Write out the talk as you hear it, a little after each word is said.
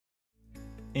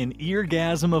An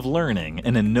eargasm of learning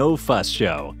in a no-fuss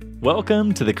show.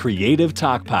 Welcome to the Creative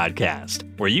Talk Podcast,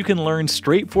 where you can learn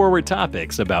straightforward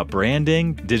topics about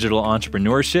branding, digital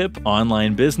entrepreneurship,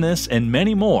 online business, and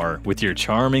many more with your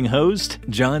charming host,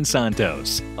 John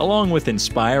Santos, along with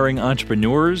inspiring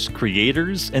entrepreneurs,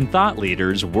 creators, and thought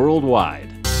leaders worldwide.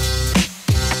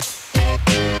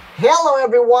 Hello,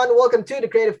 everyone. Welcome to the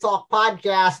Creative Talk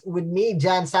Podcast with me,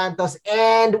 John Santos,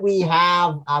 and we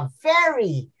have a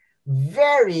very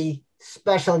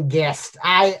special guest.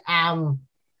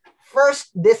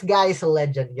 This guy is a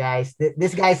legend, guys.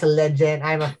 This guy is a legend.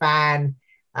 I'm a fan.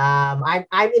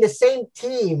 I'm in the same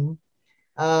team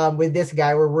with this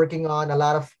guy. We're working on a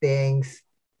lot of things,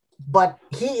 but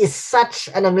he is such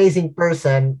an amazing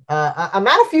person. A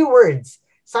man of few words.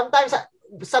 Sometimes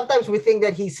we think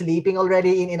that he's sleeping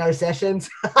already in our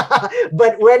sessions,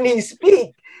 but when he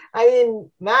speaks, I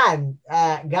mean, man,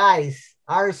 guys,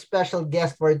 our special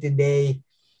guest for today,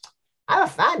 I'm a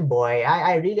fanboy.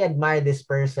 I really admire this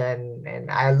person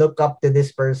and I look up to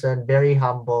this person. Very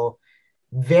humble,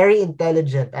 very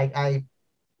intelligent.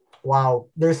 Wow,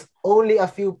 there's only a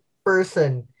few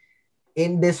person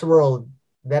in this world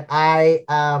that I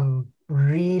am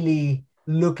really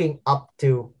looking up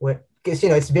to. Because,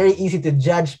 it's very easy to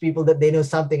judge people that they know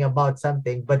something about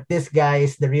something, but this guy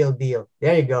is the real deal.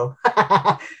 There you go.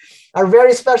 Our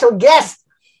very special guest,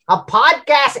 a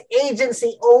podcast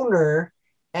agency owner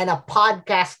and a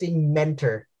podcasting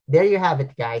mentor. There you have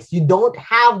it, guys. You don't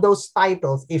have those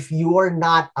titles if you are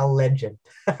not a legend.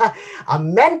 A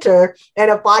mentor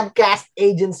and a podcast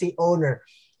agency owner.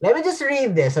 Let me just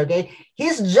read this, okay?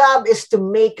 His job is to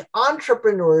make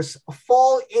entrepreneurs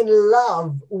fall in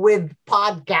love with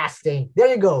podcasting. There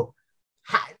you go.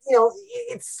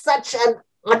 It's such an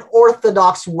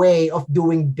unorthodox way of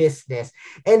doing business.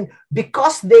 And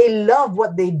because they love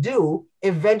what they do,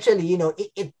 eventually,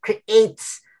 it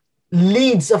creates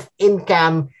leads of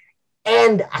income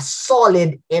and a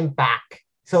solid impact.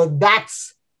 So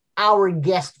that's our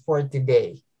guest for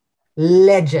today.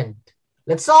 Legend.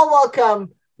 Let's all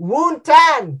welcome Woon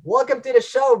Tan. Welcome to the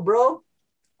show, bro.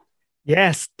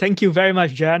 Yes, thank you very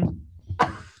much, Jan.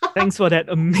 Thanks for that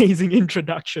amazing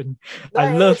introduction.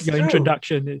 I love your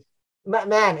introduction.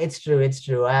 Man, it's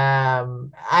true.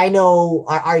 I know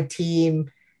our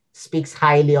team speaks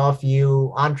highly of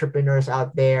you, entrepreneurs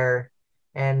out there.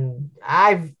 And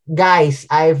I've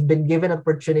been given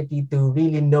opportunity to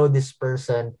really know this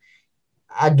person.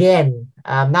 Again,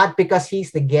 not because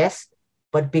he's the guest,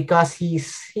 but because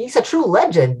he's a true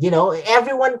legend.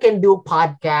 Everyone can do a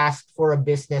podcast for a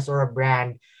business or a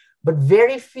brand, but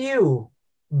very few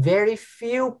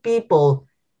people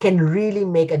can really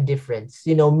make a difference,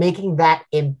 making that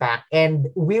impact. And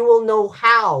we will know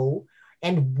how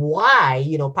and why,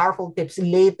 powerful tips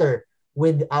later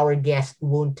with our guest,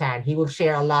 Woon Tan. He will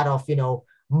share a lot of,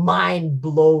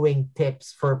 mind-blowing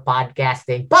tips for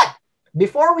podcasting. But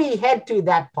before we head to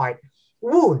that part,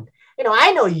 Woon,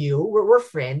 I know you, we're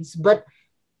friends, but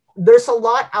there's a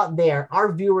lot out there.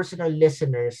 Our viewers and our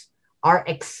listeners are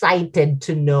excited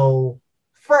to know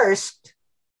first,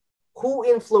 who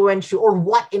influenced you or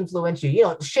what influenced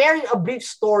you? Sharing a brief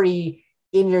story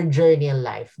in your journey in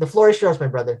life. The floor is yours, my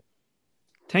brother.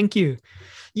 Thank you.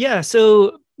 Yeah,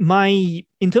 so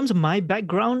in terms of my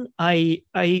background, I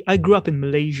grew up in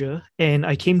Malaysia and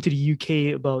I came to the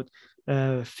UK about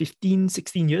 15,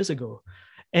 16 years ago.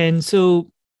 And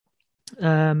so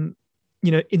in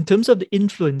terms of the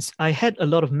influence, I had a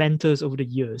lot of mentors over the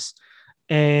years.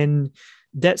 And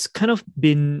that's kind of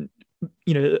been,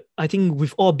 I think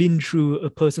we've all been through a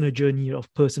personal journey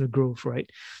of personal growth, right?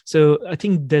 So I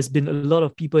think there's been a lot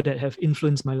of people that have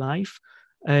influenced my life.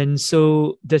 And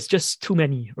so there's just too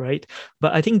many, right?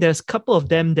 But I think there's a couple of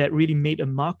them that really made a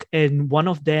mark. And one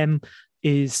of them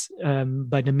is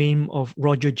by the name of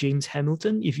Roger James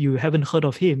Hamilton. If you haven't heard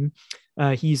of him,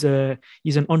 he's an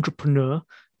entrepreneur,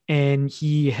 and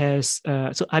he has.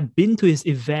 So I've been to his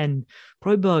event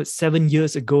probably about 7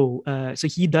 years ago. So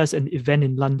he does an event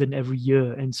in London every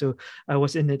year, and so I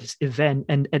was in this event.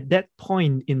 And at that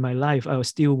point in my life, I was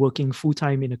still working full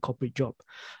time in a corporate job,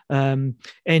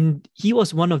 and he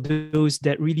was one of those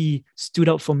that really stood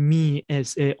out for me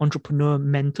as an entrepreneur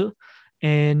mentor,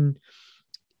 and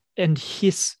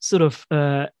his sort of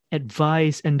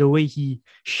advice and the way he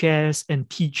shares and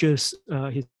teaches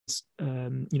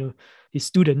his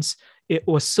students, it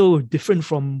was so different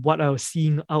from what I was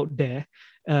seeing out there.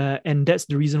 And that's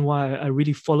the reason why I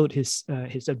really followed his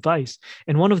advice.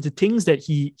 And one of the things that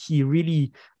he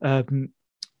really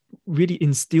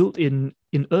instilled in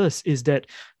us is that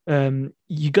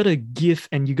you got to give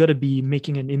and you got to be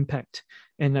making an impact.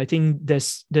 And I think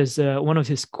there's one of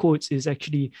his quotes is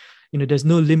actually, there's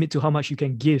no limit to how much you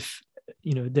can give.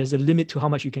 There's a limit to how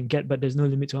much you can get, but there's no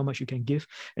limit to how much you can give.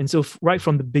 And so right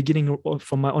from the beginning,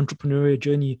 from my entrepreneurial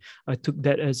journey, I took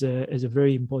that as a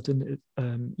very important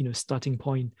starting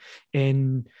point.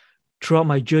 And throughout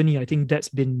my journey, I think that's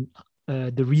been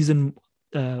the reason,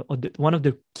 one of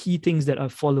the key things that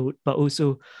I've followed, but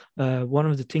also one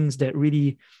of the things that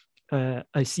really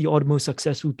I see all the most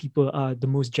successful people are the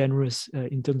most generous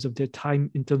in terms of their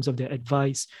time, in terms of their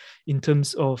advice, in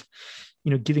terms of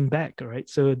giving back. All right,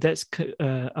 so that's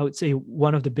I would say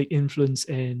one of the big influence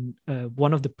and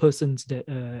one of the persons that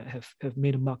have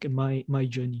made a mark in my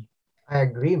journey. I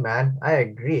agree, man. I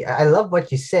agree. I love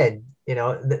what you said.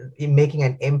 In making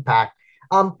an impact.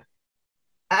 I'm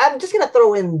just gonna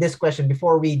throw in this question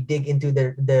before we dig into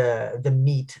the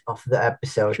meat of the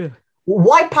episode. Sure.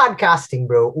 Why podcasting,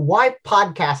 bro? Why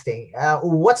podcasting?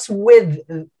 What's with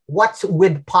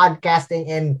podcasting,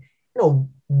 and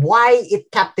why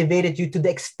it captivated you to the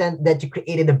extent that you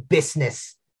created a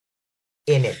business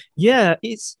in it? Yeah,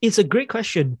 it's a great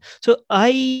question. So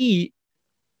I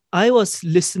was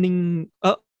listening.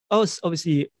 I was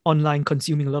obviously online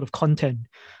consuming a lot of content,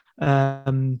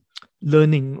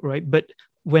 learning, right? But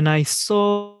when I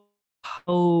saw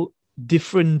how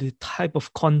different the type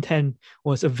of content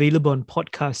was available on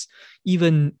podcasts,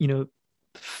 even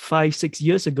 5-6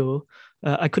 years ago,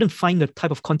 I couldn't find the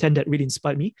type of content that really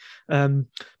inspired me.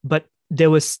 But there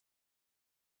was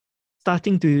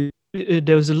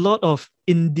there was a lot of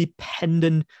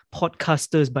independent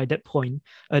podcasters by that point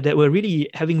that were really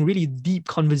having really deep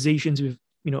conversations with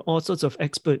all sorts of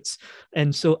experts.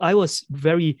 And so I was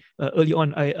very early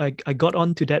on, I got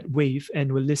onto that wave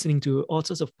and were listening to all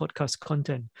sorts of podcast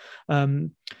content.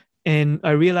 And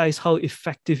I realized how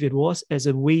effective it was as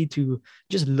a way to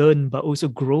just learn, but also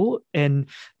grow. And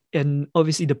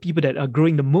obviously the people that are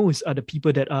growing the most are the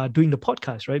people that are doing the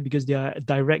podcast, right? Because they are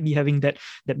directly having that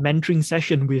mentoring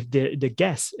session with the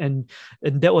guests. And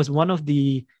that was one of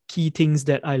the key things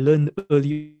that I learned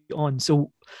early on.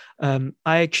 So I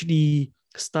actually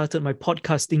started my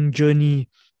podcasting journey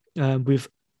with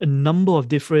a number of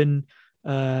different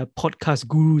podcast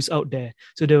gurus out there.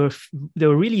 So there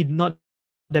were really not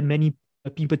that many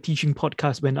people teaching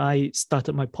podcasts when I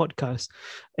started my podcast.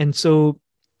 And so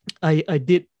I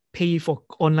did pay for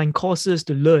online courses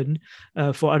to learn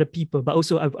for other people, but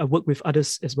also I work with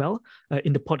others as well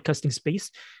in the podcasting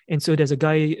space. And so there's a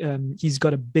guy, he's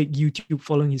got a big YouTube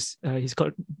following. He's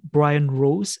got Brian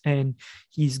Rose, and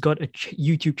he's got a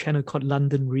YouTube channel called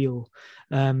London Real.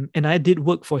 And I did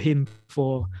work for him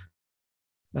for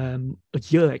a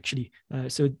year actually.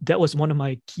 So that was one of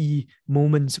my key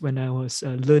moments when I was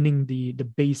learning the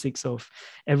basics of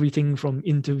everything from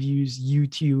interviews,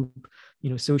 YouTube,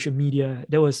 social media.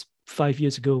 That was 5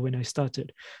 years ago when I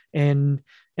started, and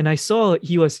I saw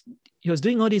he was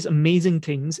doing all these amazing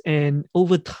things, and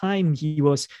over time he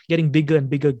was getting bigger and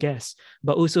bigger guests,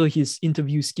 but also his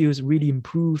interview skills really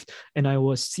improved, and I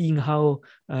was seeing how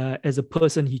as a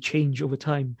person he changed over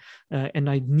time, and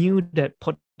I knew that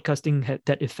podcasting had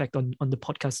that effect on the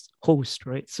podcast host,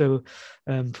 right? So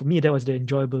for me, that was the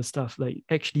enjoyable stuff. Like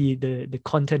actually the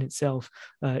content itself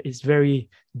is very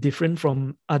different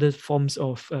from other forms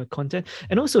of content.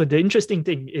 And also the interesting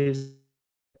thing is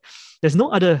there's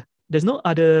no other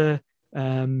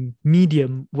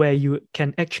medium where you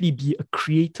can actually be a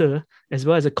creator as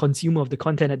well as a consumer of the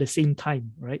content at the same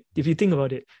time, right? If you think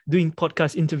about it, doing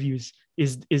podcast interviews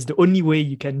is the only way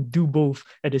you can do both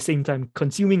at the same time,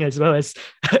 consuming as well as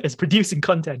as producing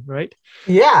content, right?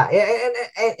 Yeah,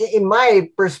 and in my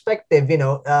perspective,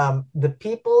 the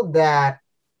people that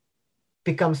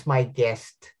becomes my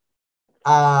guest,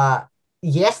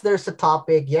 yes, there's a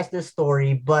topic, yes, there's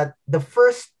story, but the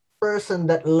first person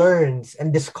that learns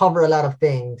and discover a lot of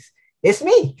things is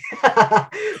me.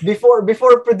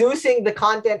 before producing the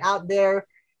content out there,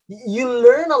 you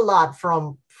learn a lot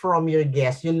from your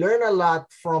guests. You learn a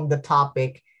lot from the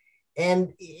topic,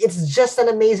 and it's just an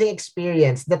amazing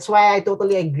experience. That's why I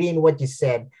totally agree in what you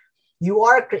said. You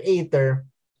are a creator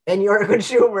and you're a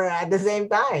consumer at the same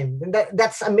time, and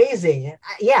that's amazing.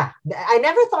 Yeah, I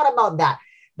never thought about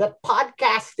that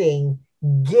podcasting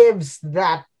gives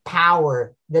that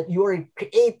power that you're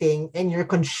creating and you're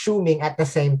consuming at the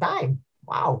same time.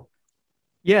 Wow.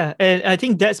 Yeah, and I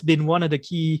think that's been one of the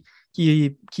key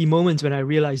moments when I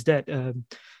realized that.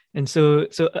 And so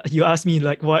you asked me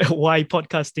like why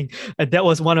podcasting? That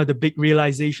was one of the big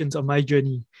realizations of my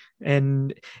journey.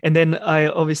 And then I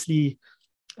obviously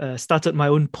started my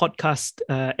own podcast.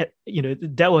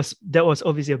 That was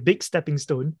obviously a big stepping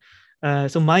stone.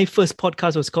 So my first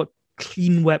podcast was called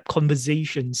clean web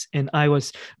conversations, and I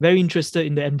was very interested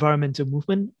in the environmental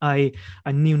movement. I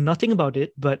knew nothing about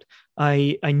it, but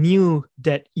I knew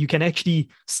that you can actually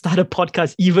start a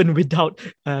podcast even without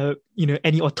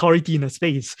any authority in a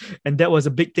space, and that was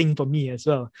a big thing for me as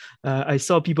well. I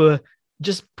saw people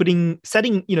just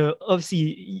setting,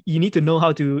 obviously you need to know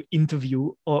how to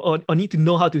interview or need to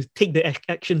know how to take the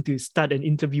action to start an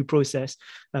interview process,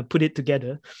 put it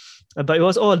together. But it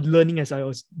was all learning as I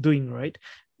was doing, right?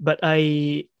 But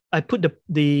I put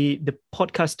the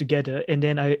podcast together, and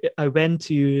then I went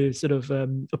to sort of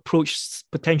approach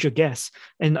potential guests,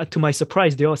 and to my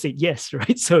surprise, they all said yes,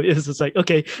 right? So it was just like,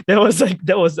 okay, that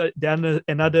was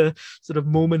another sort of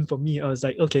moment for me. I was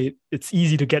like, okay, it's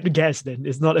easy to get the guests then.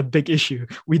 It's not a big issue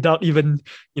without even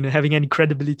having any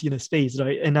credibility in a space,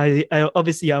 right? And I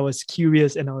obviously I was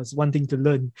curious and I was wanting to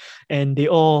learn, and they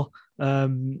all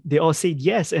said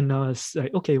yes, and I was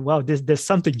like, okay, wow, there's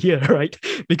something here, right?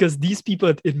 Because these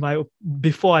people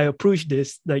before I approached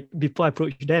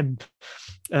them,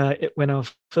 when I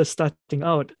was first starting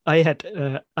out,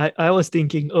 I was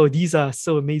thinking, oh, these are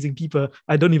so amazing people.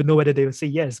 I don't even know whether they will say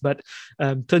yes, but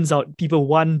turns out people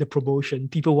want the promotion,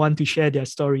 people want to share their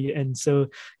story, and so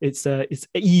it's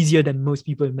easier than most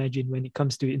people imagine when it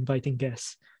comes to inviting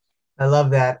guests. I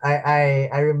love that.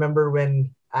 I remember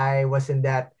when I was in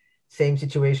that same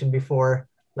situation before.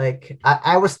 Like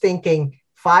I was thinking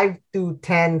 5 to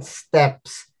 10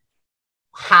 steps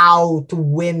how to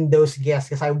win those guests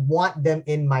because I want them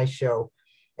in my show.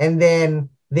 And then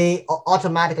they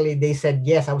automatically said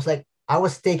yes. I was like, I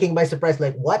was taken by surprise.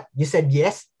 Like, what? You said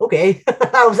yes? Okay.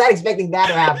 I was not expecting that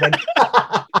to happen.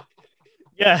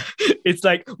 Yeah, it's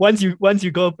like once you've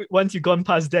gone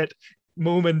past that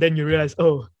moment, then you realize,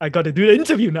 oh, I got to do the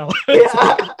interview now.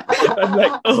 Yeah. I'm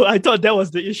like, oh, I thought that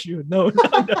was the issue. No,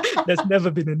 that's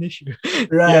never been an issue.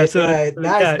 Right, yeah, so, right.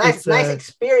 Nice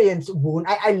experience, Woon.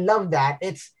 I love that.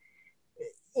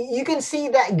 You can see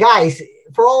that, guys,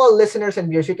 for all our listeners and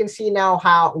viewers, you can see now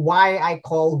why I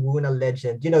call Woon a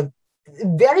legend.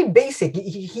 Very basic.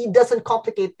 He doesn't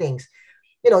complicate things.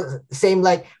 Same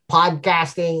like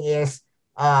podcasting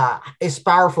is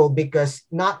powerful because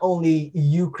not only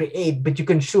you create, but you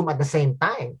consume at the same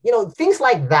time. Things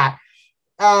like that.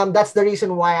 That's the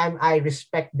reason why I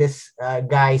respect this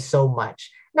guy so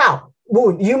much. Now,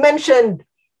 Woon, you mentioned,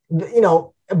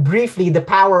 briefly the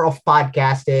power of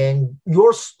podcasting,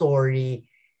 your story.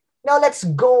 Now let's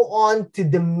go on to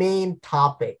the main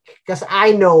topic because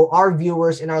I know our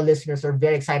viewers and our listeners are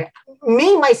very excited.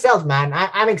 Me myself, man,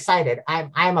 I'm excited.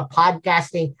 I'm a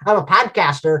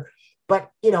podcaster, but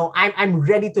I'm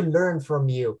ready to learn from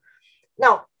you.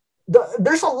 Now,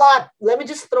 there's a lot. Let me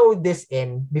just throw this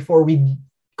in before we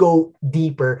go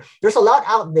deeper. There's a lot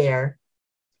out there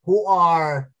who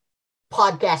are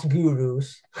podcast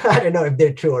gurus. I don't know if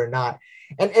they're true or not.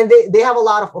 And they have a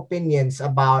lot of opinions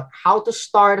about how to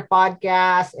start a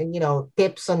podcast and,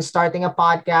 tips on starting a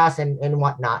podcast and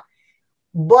whatnot.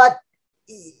 But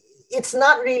it's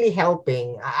not really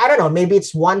helping. I don't know. Maybe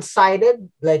it's one-sided,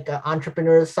 like an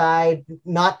entrepreneur side,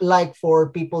 not like for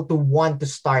people to want to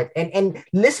start. And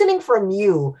listening from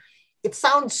you, it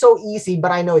sounds so easy,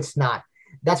 but I know it's not.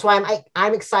 That's why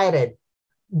I'm excited.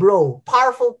 Bro,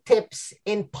 powerful tips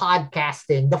in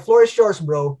podcasting. The floor is yours,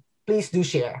 bro. Please do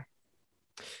share.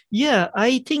 Yeah,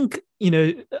 I think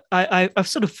I've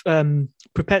sort of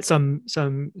prepared some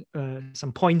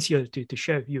points here to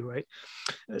share with you, right?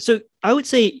 So I would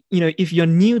say if you're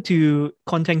new to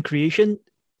content creation,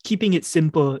 keeping it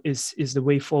simple is the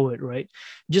way forward, right?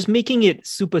 Just making it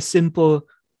super simple,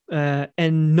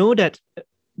 and know that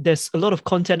there's a lot of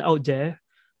content out there,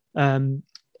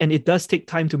 and it does take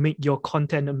time to make your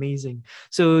content amazing.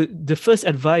 So the first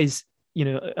advice,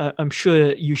 I'm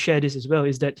sure you share this as well,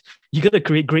 is that you got to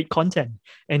create great content,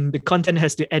 and the content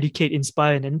has to educate,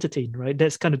 inspire, and entertain, right?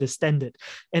 That's kind of the standard.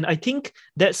 And I think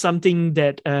that's something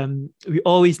that we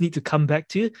always need to come back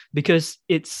to, because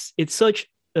it's such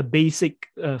a basic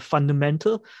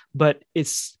fundamental, but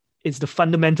it's the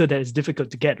fundamental that is difficult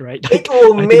to get, right? It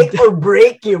will make or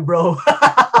break you, bro.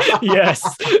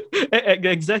 Yes,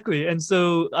 exactly. And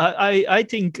so I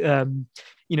think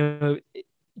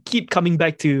keep coming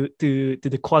back to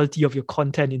the quality of your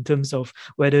content in terms of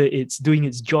whether it's doing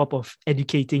its job of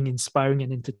educating, inspiring,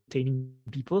 and entertaining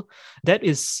people. That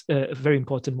is a very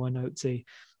important one, I would say.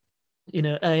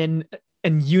 And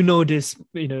this,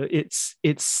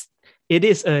 it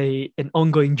is an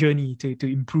ongoing journey to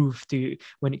improve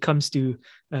when it comes to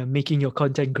making your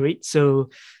content great. So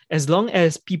as long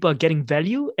as people are getting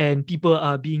value and people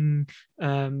are being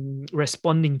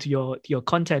responding to your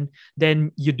content,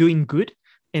 then you're doing good.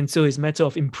 And so it's a matter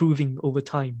of improving over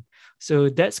time. So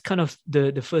that's kind of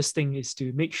the first thing, is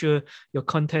to make sure your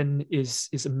content is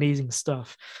amazing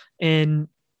stuff. And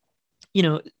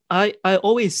I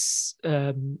always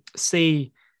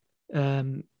say,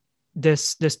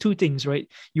 there's two things, right?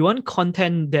 You want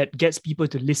content that gets people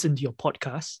to listen to your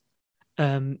podcast,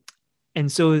 and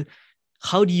so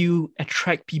how do you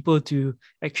attract people to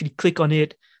actually click on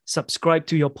it, subscribe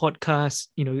to your podcast,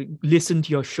 listen to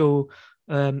your show?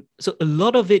 So a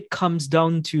lot of it comes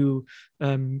down to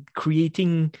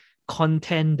creating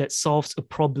content that solves a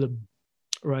problem,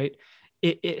 right?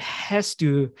 It has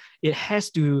to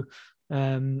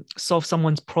solve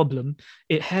someone's problem.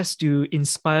 It has to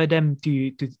inspire them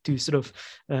to sort of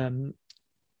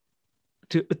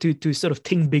to sort of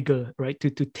think bigger, right? To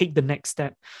take the next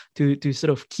step, to sort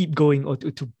of keep going, or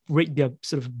to break their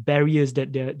sort of barriers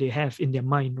that they have in their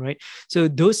mind, right? So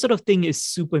those sort of thing is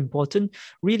super important.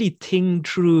 Really think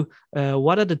through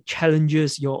what are the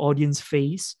challenges your audience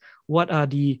face, what are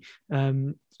the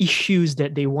issues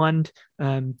that they want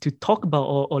to talk about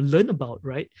or learn about,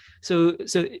 right? So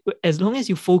as long as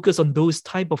you focus on those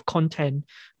type of content,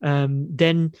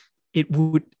 then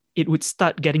it would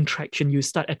start getting traction. You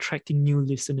start attracting new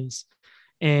listeners.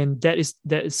 And that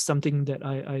is something that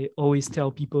I always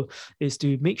tell people, is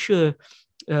to make sure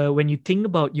when you think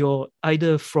about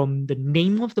either from the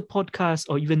name of the podcast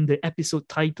or even the episode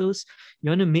titles,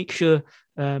 you want to make sure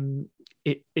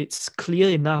it's clear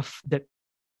enough that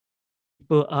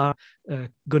people are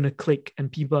going to click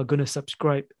and people are going to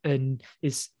subscribe, and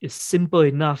it's simple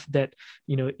enough that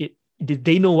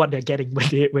they know what they're getting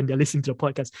when they're listening to the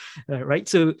podcast, right?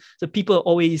 So people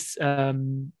always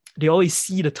they always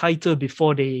see the title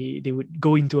before they would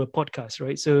go into a podcast,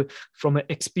 right? So from an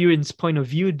experience point of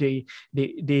view,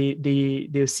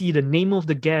 they'll see the name of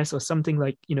the guest or something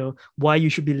like why you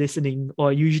should be listening,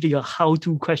 or usually a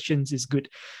how-to questions is good.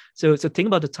 So think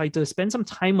about the title, spend some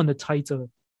time on the title.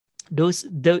 Those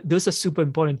are super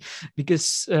important,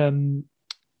 because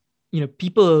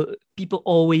people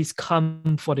always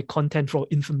come for the content for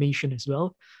information as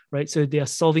well, right? So they are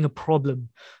solving a problem.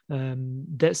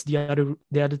 That's the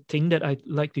other thing that I'd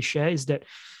like to share, is that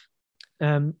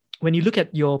when you look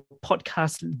at your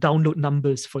podcast download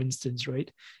numbers, for instance, right,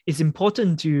 it's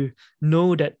important to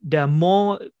know that there are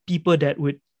more people that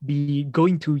would be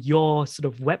going to your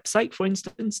sort of website, for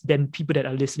instance, than people that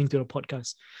are listening to the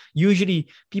podcast. Usually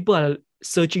people are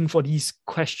searching for these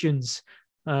questions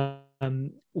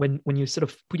when you sort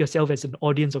of put yourself as an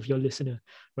audience of your listener,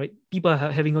 right? People are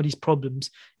having all these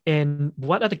problems, and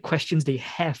what are the questions they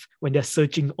have when they're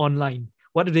searching online?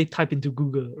 What do they type into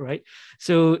Google, right?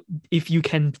 So if you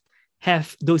can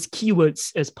have those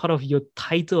keywords as part of your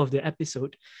title of the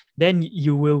episode, then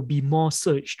you will be more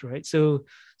searched, right? So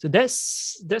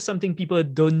that's something people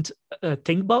don't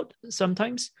think about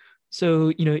sometimes.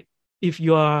 So if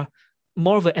you are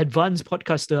more of an advanced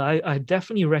podcaster, I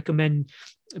definitely recommend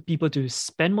people to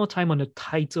spend more time on the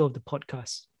title of the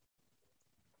podcast.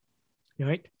 All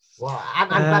right. Well, I'm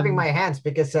clapping my hands,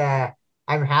 because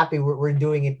I'm happy we're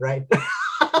doing it right.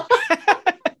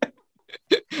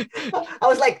 I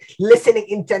was like listening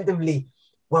attentively.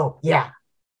 Well, yeah.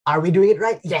 Are we doing it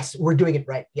right? Yes, we're doing it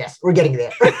right. Yes, we're getting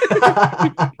there.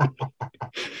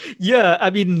 Yeah, I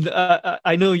mean,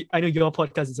 I know your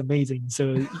podcast is amazing.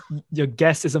 So your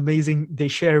guest is amazing. They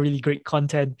share really great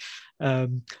content.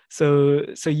 So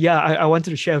yeah, I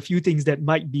wanted to share a few things that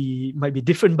might be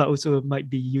different, but also might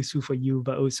be useful for you.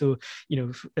 But also,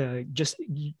 just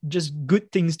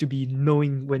good things to be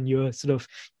knowing when you're sort of,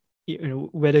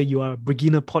 whether you are a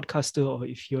beginner podcaster or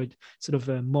if you're sort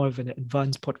of more of an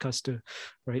advanced podcaster,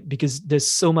 right? Because there's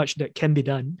so much that can be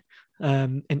done.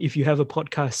 And if you have a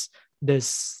podcast,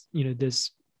 there's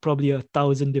probably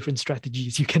 1,000 different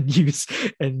strategies you can use.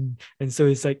 And so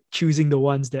it's like choosing the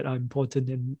ones that are important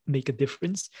and make a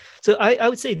difference. So I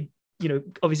would say,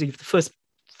 obviously the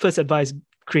first advice,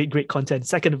 create great content.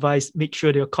 Second advice, make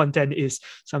sure that your content is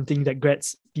something that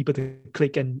gets people to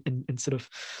click and sort of,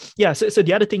 yeah. So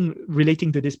the other thing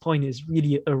relating to this point is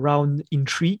really around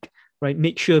intrigue, right?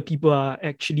 Make sure people are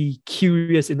actually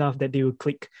curious enough that they will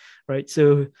click, right?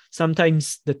 So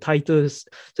sometimes the titles,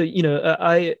 so,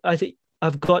 I think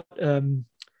I've got, a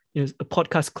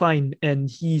podcast client, and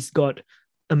he's got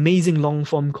amazing long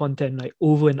form content, like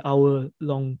over an hour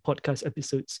long podcast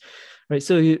episodes, right?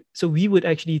 So we would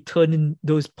actually turn in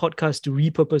those podcasts to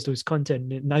repurpose those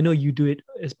content. And I know you do it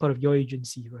as part of your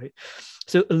agency, right?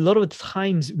 So a lot of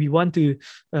times we want to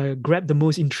grab the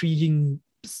most intriguing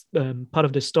part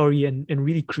of the story and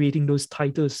really creating those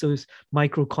titles, those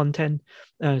micro content.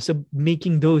 So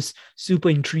making those super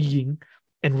intriguing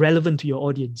and relevant to your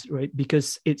audience, right?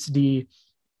 Because it's the,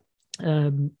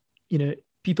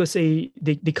 people say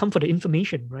they come for the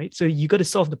information, right? So you got to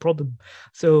solve the problem.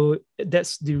 So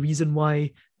that's the reason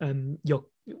why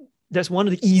that's one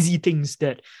of the easy things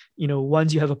that,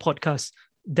 once you have a podcast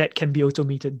that can be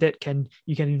automated,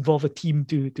 you can involve a team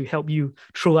to help you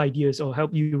throw ideas or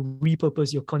help you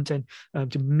repurpose your content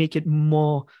to make it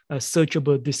more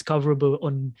searchable, discoverable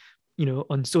on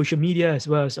social media as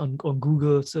well as on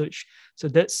Google search. So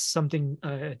that's something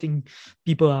I think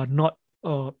people are not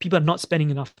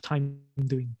spending enough time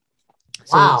doing.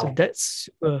 So that's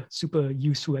super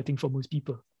useful, I think, for most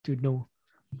people to know.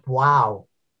 Wow.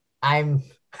 And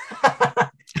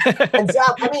so,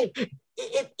 I mean,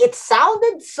 it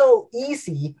sounded so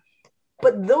easy,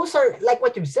 but those are, like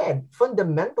what you've said,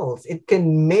 fundamentals. It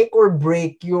can make or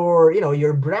break your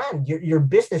brand, your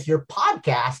business, your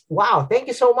podcast. Wow. Thank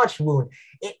you so much, Woon.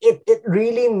 It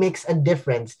really makes a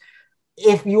difference.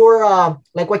 If you're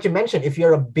like what you mentioned, if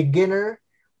you're a beginner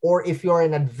or if you're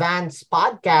an advanced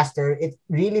podcaster, it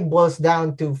really boils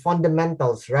down to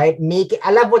fundamentals, right?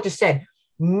 I love what you said,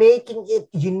 making it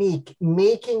unique,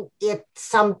 making it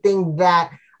something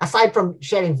that, aside from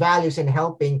sharing values and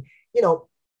helping,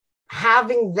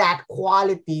 having that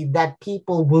quality that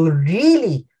people will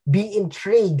really be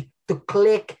intrigued to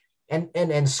click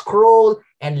and scroll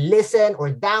and listen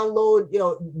or download.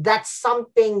 That's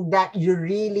something that you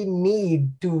really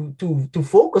need to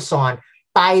focus on.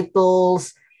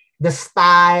 Titles, the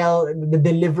style, the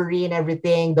delivery, and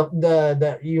everything.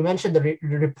 The you mentioned the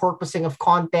repurposing of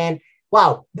content.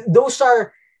 Wow, those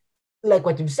are, like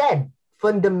what you've said,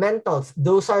 fundamentals.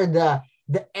 Those are the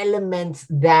elements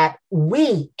that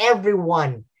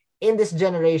everyone in this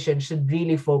generation should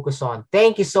really focus on.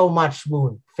 Thank you so much,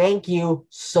 Woon. Thank you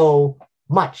so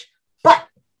much. But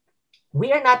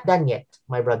we are not done yet,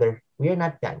 my brother. We are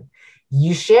not done.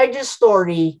 You shared your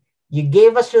story. You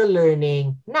gave us your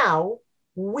learning. Now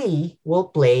we will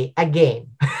play a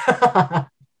game.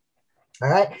 All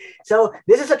right. So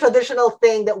this is a traditional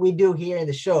thing that we do here in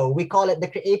the show. We call it the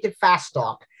Creative Fast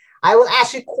Talk. I will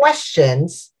ask you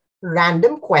questions,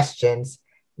 random questions,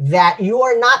 that you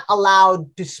are not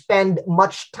allowed to spend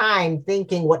much time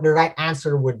thinking what the right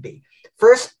answer would be.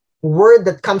 First word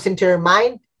that comes into your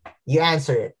mind, you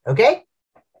answer it. Okay?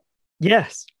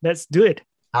 Yes, let's do it.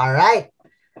 All right.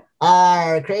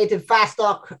 Our Creative Fast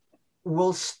Talk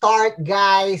will start,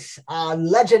 guys.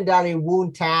 Legendary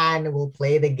Woon Tan will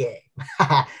play the game.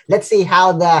 Let's see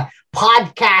how the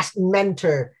podcast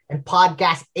mentor and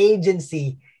podcast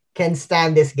agency can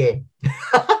stand this game.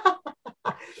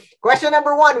 Question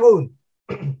number 1, Woon.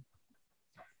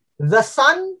 The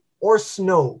sun or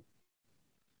snow?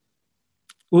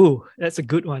 Ooh, that's a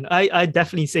good one. I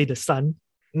definitely say the sun.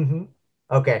 Mm-hmm.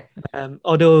 Okay.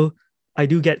 Although I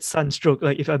do get sunstroke,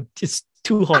 like if it's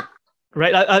too hot,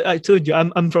 right? I told you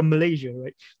I'm from Malaysia,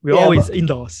 right? We're always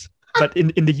indoors, but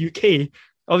in the UK,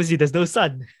 obviously there's no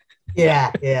sun.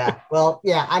 Yeah. Well,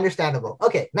 yeah, understandable.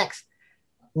 Okay, next.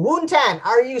 Woon Tan,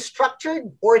 are you structured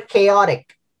or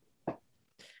chaotic?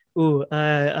 Oh,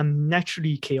 I'm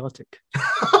naturally chaotic.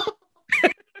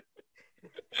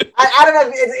 I don't know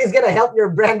if it's gonna help your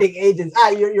branding agents.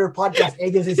 Your podcast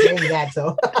agency saying that.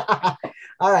 So,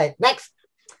 all right, next.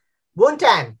 Woon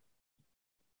Tan,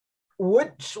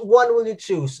 which one will you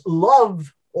choose,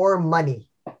 love or money?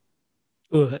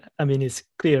 Oh, I mean, it's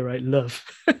clear, right? Love.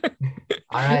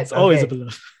 All right, it's always about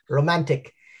love.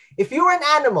 Romantic. If you were an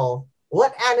animal,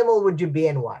 what animal would you be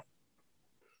and why?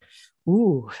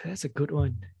 Ooh, that's a good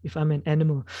one. If I'm an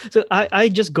animal, so I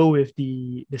just go with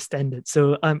the standard.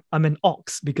 So I'm an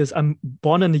ox because I'm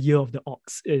born in the year of the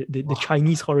ox, the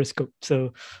Chinese horoscope.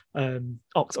 So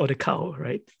ox or the cow,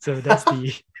 right? So that's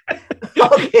the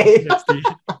okay. That's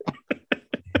the...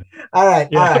 All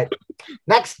right.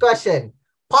 Next question: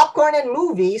 popcorn and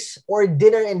movies or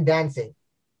dinner and dancing?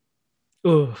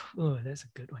 Oh, that's a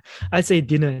good one. I say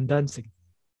dinner and dancing.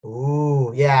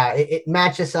 Ooh, yeah, it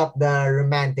matches up the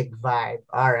romantic vibe.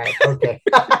 All right, okay.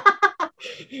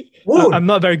 I'm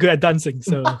not very good at dancing,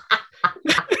 so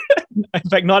in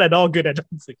fact, not at all good at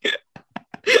dancing.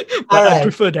 But I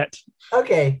prefer that.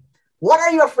 Okay, what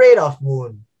are you afraid of,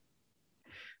 Woon?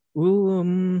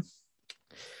 Ooh,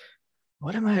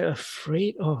 what am I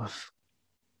afraid of?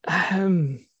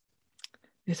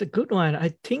 It's a good one.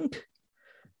 I think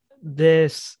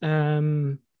there's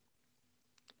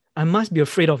I must be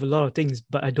afraid of a lot of things,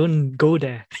 but I don't go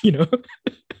there,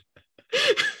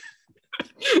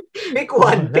 Pick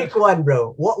one,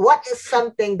 bro. What is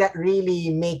something that really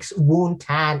makes Woon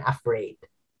Tan afraid?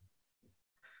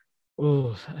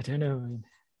 Oh, I don't know.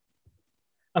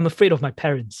 I'm afraid of my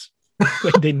parents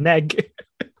when they nag.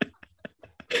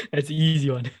 That's the easy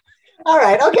one. All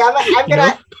right, okay. I'm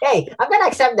gonna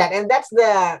accept that, and that's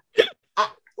the.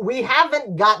 we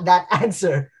haven't got that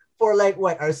answer for like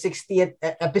what our 60th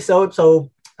episode.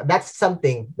 So that's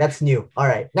something that's new. All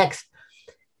right, next,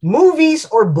 movies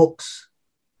or books?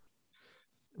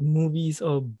 Movies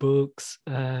or books?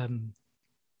 I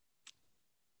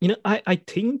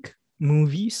think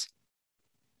movies.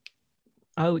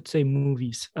 I would say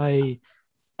movies. I'm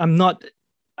not.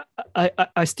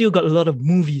 I still got a lot of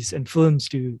movies and films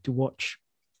to watch.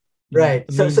 Right.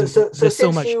 So there's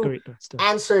so much you great stuff.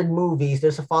 answered movies,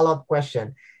 there's a follow-up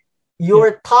question.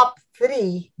 Your top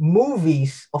 3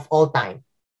 movies of all time.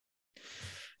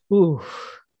 Ooh,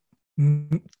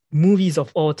 movies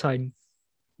of all time.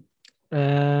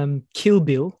 Kill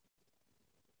Bill.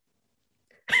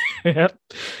 Yep.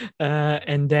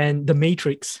 And then The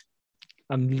Matrix.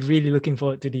 I'm really looking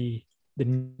forward to the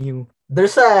new.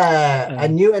 There's a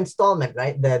new installment,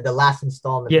 right? The last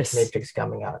installment Yes. of Matrix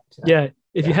coming out. So. Yeah.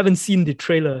 If you haven't seen the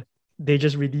trailer, they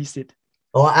just released it.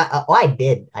 Oh, I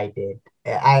did. It's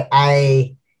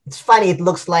funny. It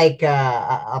looks like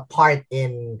a part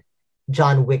in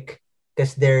John Wick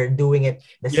because they're doing it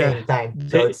the same time.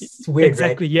 So it's weird,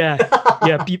 exactly. Right?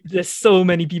 Yeah. There's so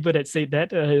many people that say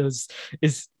that.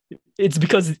 It's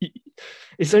because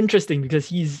it's interesting because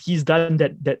he's done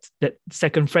that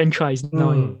second franchise now.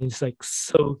 And it's like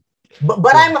so.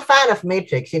 But I'm a fan of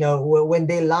Matrix. When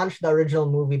they launched the original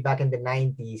movie back in the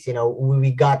 90s,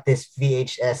 we got this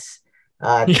VHS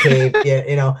tape.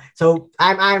 So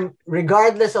I'm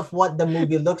regardless of what the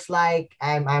movie looks like,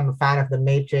 I'm a fan of the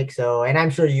Matrix. So, and I'm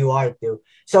sure you are too.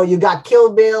 So you got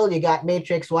Kill Bill, you got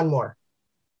Matrix. One more.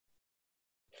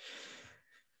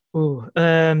 Oh,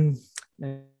 let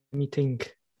me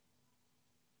think.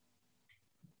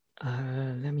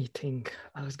 I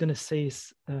was gonna say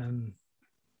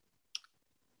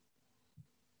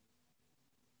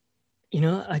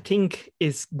I think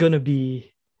it's gonna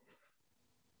be.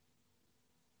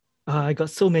 I got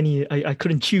so many. I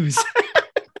couldn't choose.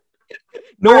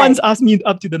 No one's asked me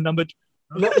up to the number.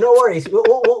 No worries.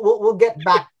 We'll get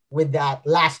back with that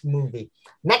last movie.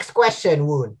 Next question,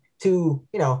 Woon, to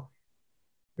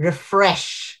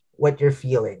refresh what you're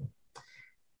feeling.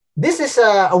 This is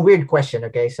a weird question.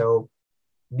 Okay, so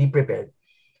be prepared.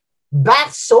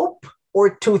 Bath soap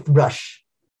or toothbrush?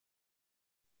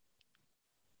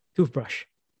 Toothbrush.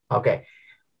 Okay.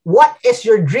 What is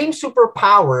your dream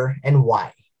superpower and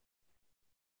why?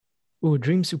 Oh,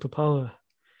 dream superpower.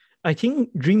 I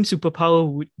think dream superpower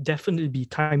would definitely be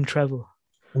time travel.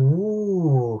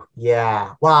 Ooh,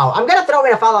 yeah. Wow. I'm going to throw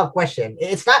in a follow-up question.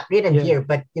 It's not written here,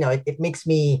 but it makes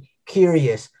me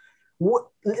curious.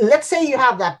 Let's say you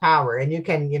have that power and you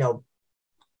can,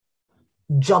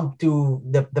 jump to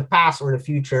the past or the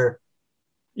future.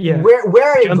 Yeah.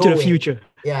 Where are you jump going? To the future.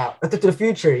 Yeah, to the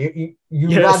future. You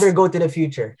rather go to the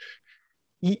future.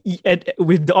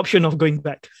 With the option of going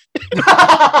back.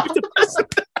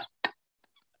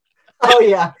 Oh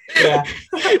yeah.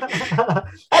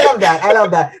 I love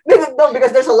that. No,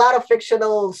 because there's a lot of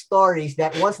fictional stories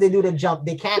that once they do the jump,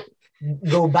 they can't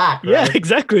go back. Right? Yeah,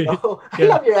 exactly. So, I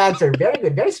love your answer. Very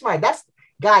good, very smart. That's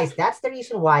the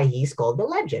reason why he's called the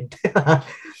legend.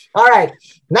 All right,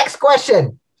 next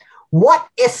question. What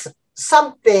is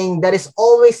something that is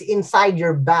always inside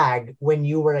your bag when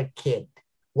you were a kid?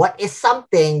 What is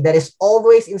something that is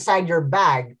always inside your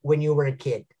bag when you were a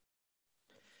kid?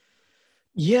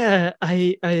 Yeah,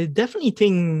 I definitely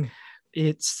think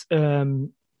it's I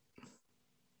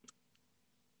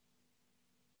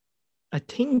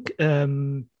think I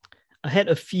had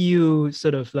a few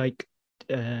sort of like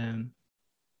I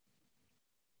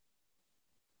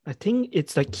think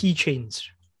it's like keychains.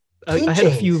 I had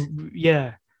a few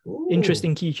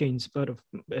interesting keychains, but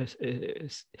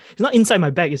it's not inside my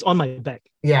bag, it's on my bag.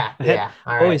 I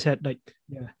always had like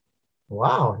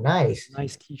Wow, nice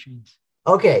keychains.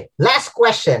 Okay, last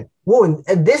question. Woon,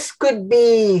 this could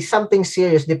be something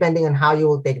serious depending on how you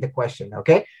will take the question,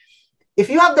 okay? If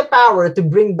you have the power to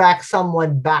bring back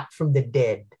someone back from the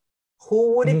dead,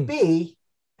 who would it be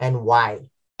and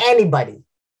why? Anybody,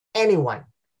 anyone.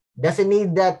 Doesn't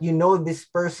need that this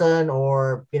person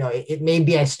or, it may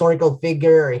be a historical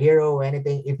figure or a hero or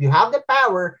anything. If you have the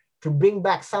power to bring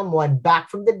back someone back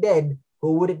from the dead,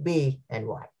 who would it be and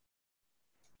why?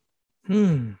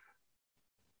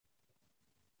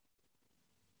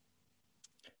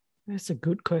 That's a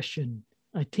good question.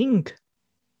 I think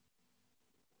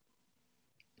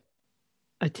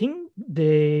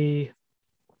they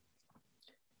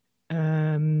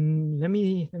let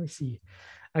me see.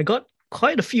 I got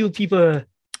quite a few people.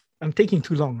 I'm taking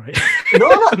too long, right? No.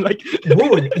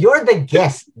 Woon, you're the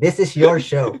guest. This is your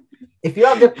show. If you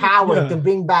have the power to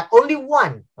bring back only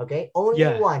one, okay? Only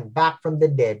one back from the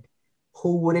dead,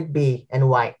 who would it be and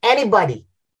why? Anybody.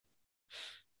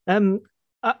 I'm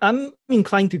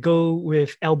inclined to go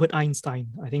with Albert Einstein.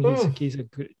 I think he's a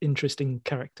good, interesting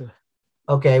character.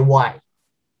 Okay, why?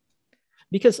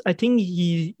 Because I think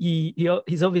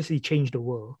he's obviously changed the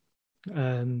world,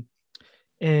 and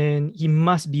he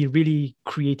must be really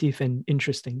creative and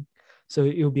interesting. So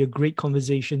it will be a great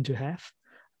conversation to have.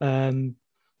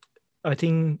 I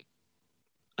think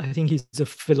he's a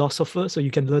philosopher, so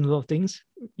you can learn a lot of things,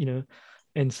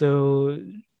 and so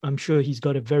I'm sure he's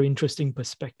got a very interesting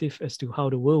perspective as to how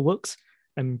the world works.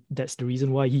 And that's the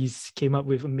reason why he's came up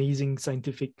with amazing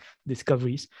scientific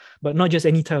discoveries, but not just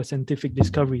any type of scientific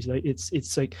discoveries. Like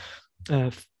it's like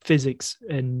physics,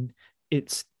 and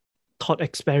it's thought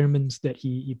experiments that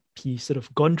he sort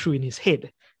of gone through in his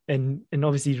head and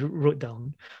obviously wrote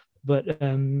down. But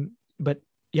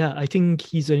yeah, I think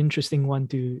he's an interesting one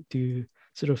to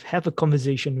sort of have a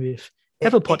conversation with.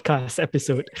 Have a podcast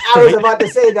episode. I was about to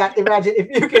say that. Imagine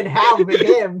if you can have with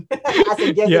him as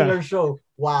a guest on your show.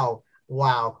 Wow.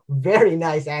 Very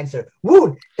nice answer.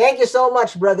 Woon, thank you so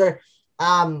much, brother.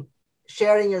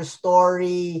 Sharing your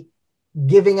story,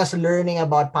 giving us learning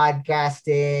about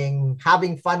podcasting,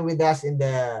 having fun with us in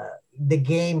the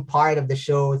game part of the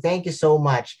show. Thank you so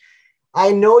much. I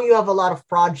know you have a lot of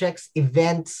projects,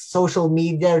 events, social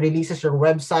media, releases, your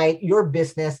website, your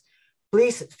business.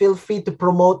 Please feel free to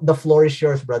promote. The floor is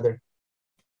yours, brother.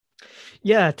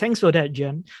 Yeah, thanks for that,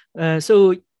 Jen.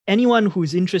 So anyone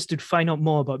who's interested to find out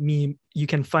more about me, you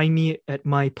can find me at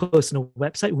my personal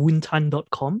website,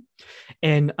 woontan.com.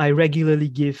 And I regularly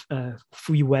give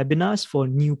free webinars for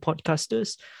new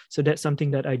podcasters. So that's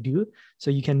something that I do.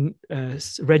 So you can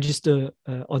register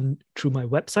through my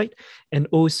website. And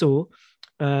also,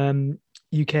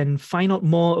 you can find out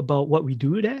more about what we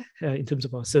do there in terms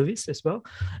of our service as well.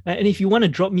 And if you want to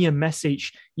drop me a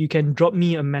message, you can drop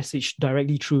me a message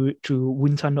directly through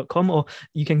woontan.com, or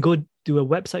you can go to a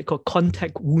website called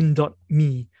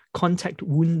contactwoon.me,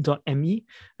 contactwoon.me,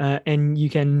 and you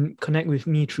can connect with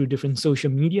me through different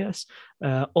social medias,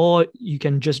 or you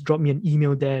can just drop me an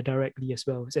email there directly as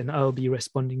well, and I'll be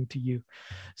responding to you.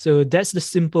 So that's the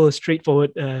simple,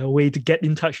 straightforward way to get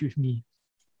in touch with me.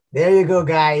 There you go,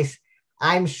 guys.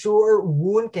 I'm sure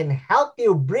Woon can help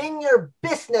you bring your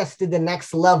business to the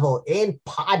next level in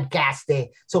podcasting.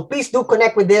 So please do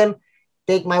connect with him.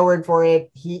 Take my word for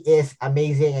it. He is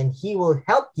amazing, and he will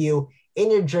help you in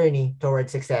your journey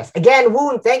towards success. Again,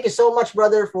 Woon, thank you so much,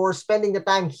 brother, for spending the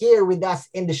time here with us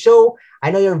in the show. I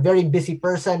know you're a very busy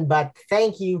person, but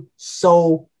thank you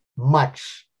so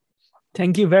much.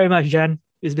 Thank you very much, Jan.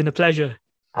 It's been a pleasure.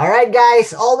 All right,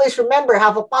 guys. Always remember,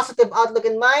 have a positive outlook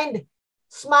in mind.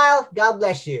 Smile. God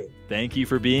bless you. Thank you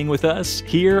for being with us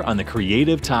here on the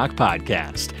Creative Talk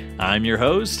Podcast. I'm your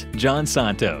host, John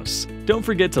Santos. Don't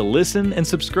forget to listen and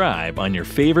subscribe on your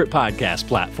favorite podcast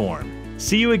platform.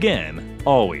 See you again,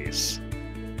 always.